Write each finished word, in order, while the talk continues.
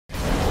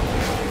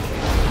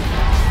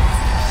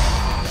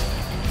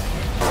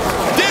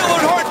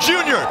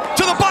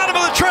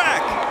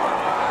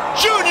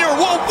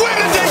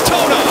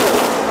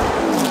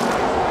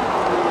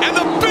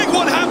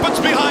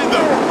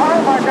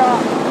back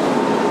up.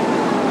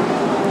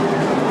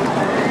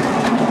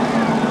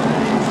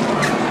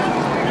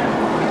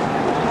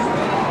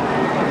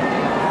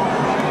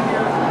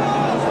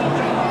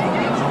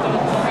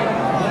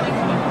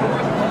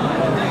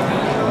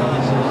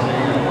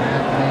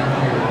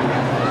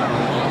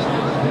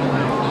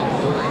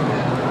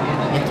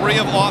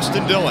 Of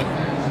Austin Dillon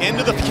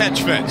into the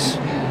catch fence.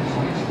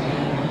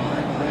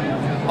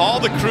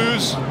 All the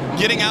crews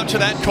getting out to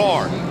that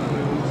car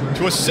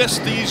to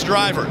assist these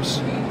drivers.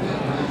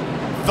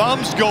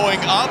 Thumbs going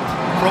up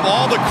from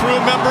all the crew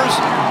members,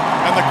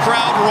 and the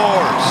crowd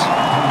roars.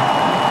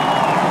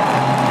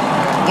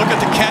 Look at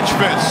the catch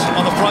fence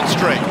on the front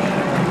straight.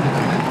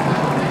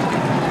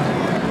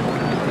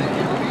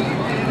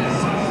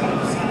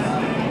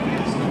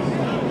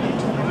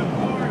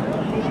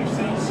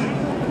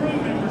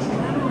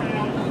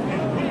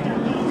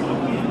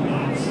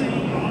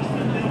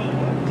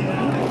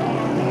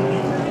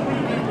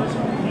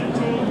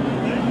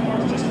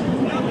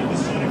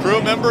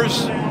 Crew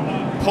members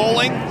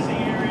pulling.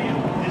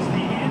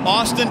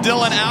 Austin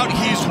Dillon out,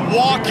 he's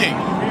walking.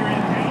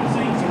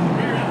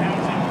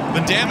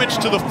 The damage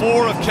to the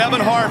floor of Kevin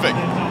Harvick.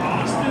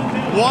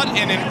 What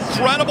an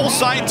incredible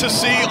sight to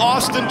see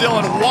Austin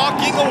Dillon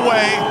walking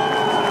away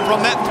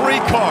from that 3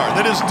 car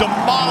that is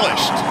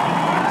demolished.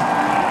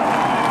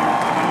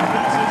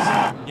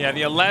 Yeah,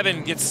 the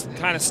 11 gets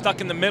kind of stuck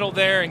in the middle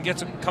there and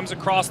comes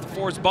across the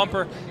 4's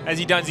bumper. As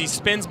he does, he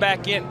spins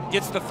back in,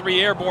 gets the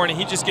 3 airborne, and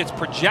he just gets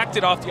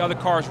projected off the other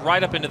cars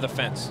right up into the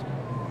fence.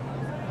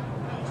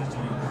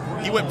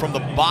 He went from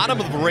the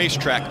bottom of the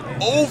racetrack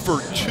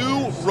over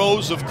 2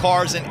 rows of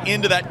cars and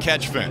into that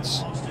catch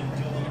fence.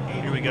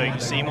 Here we go. You can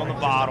see him on the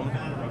bottom.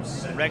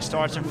 Rex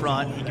starts in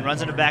front. He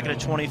runs in the back of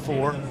the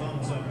 24.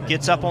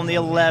 Gets up on the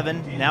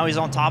 11. Now he's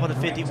on top of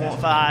the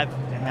 50.5.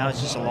 And now it's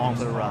just along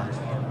for the ride.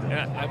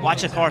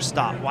 Watch the car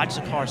stop. Watch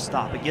the car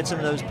stop. It gets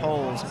into those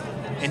poles,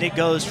 and it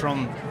goes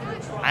from,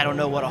 I don't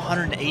know what,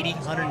 180,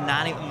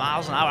 190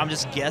 miles an hour, I'm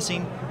just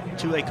guessing,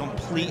 to a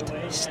complete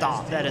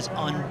stop. That is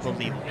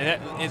unbelievable.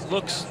 And it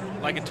looks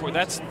like a tour.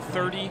 That's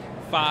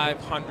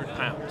 3,500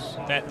 pounds.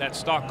 That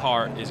stock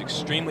car is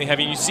extremely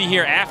heavy. You see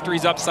here, after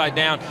he's upside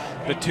down,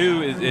 the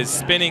 2 is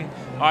spinning.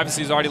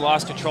 Obviously, he's already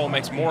lost control,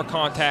 makes more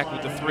contact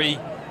with the 3.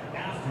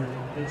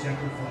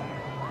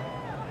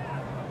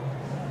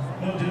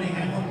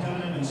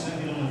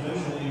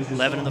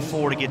 11 and the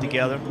 4 to get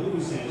together.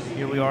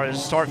 Here we are at the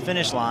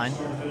start-finish line.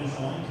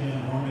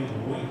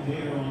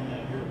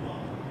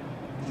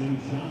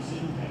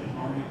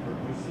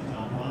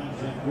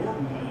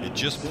 It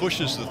just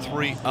pushes the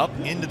 3 up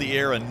into the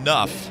air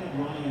enough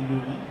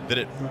that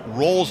it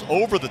rolls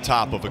over the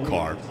top of a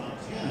car.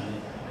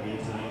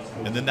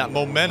 And then that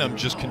momentum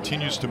just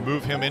continues to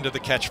move him into the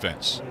catch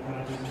fence.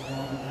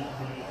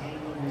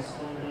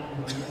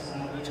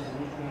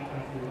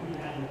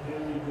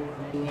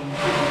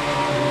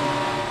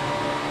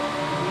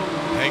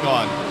 Hang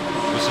on,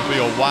 this will be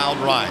a wild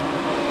ride.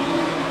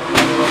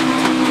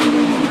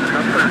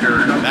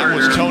 That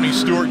was Tony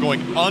Stewart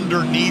going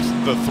underneath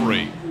the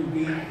 3.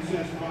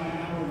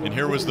 And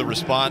here was the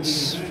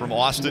response from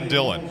Austin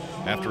Dillon.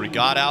 After he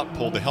got out,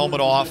 pulled the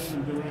helmet off.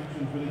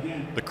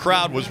 The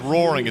crowd was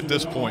roaring at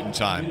this point in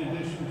time.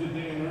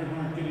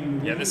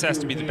 Yeah, this has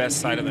to be the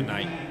best sight of the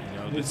night. You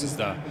know, this is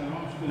the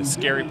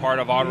scary part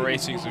of auto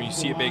racing is when you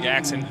see a big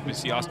accident, you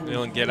see Austin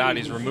Dillon get out,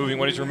 he's removing,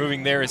 what he's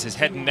removing there is his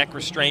head and neck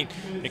restraint.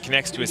 It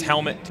connects to his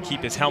helmet to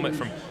keep his helmet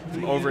from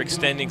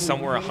overextending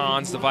somewhere. A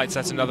Hans device,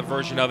 that's another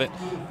version of it.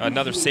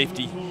 Another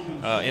safety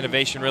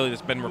innovation really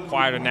that's been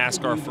required in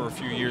NASCAR for a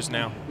few years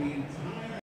now.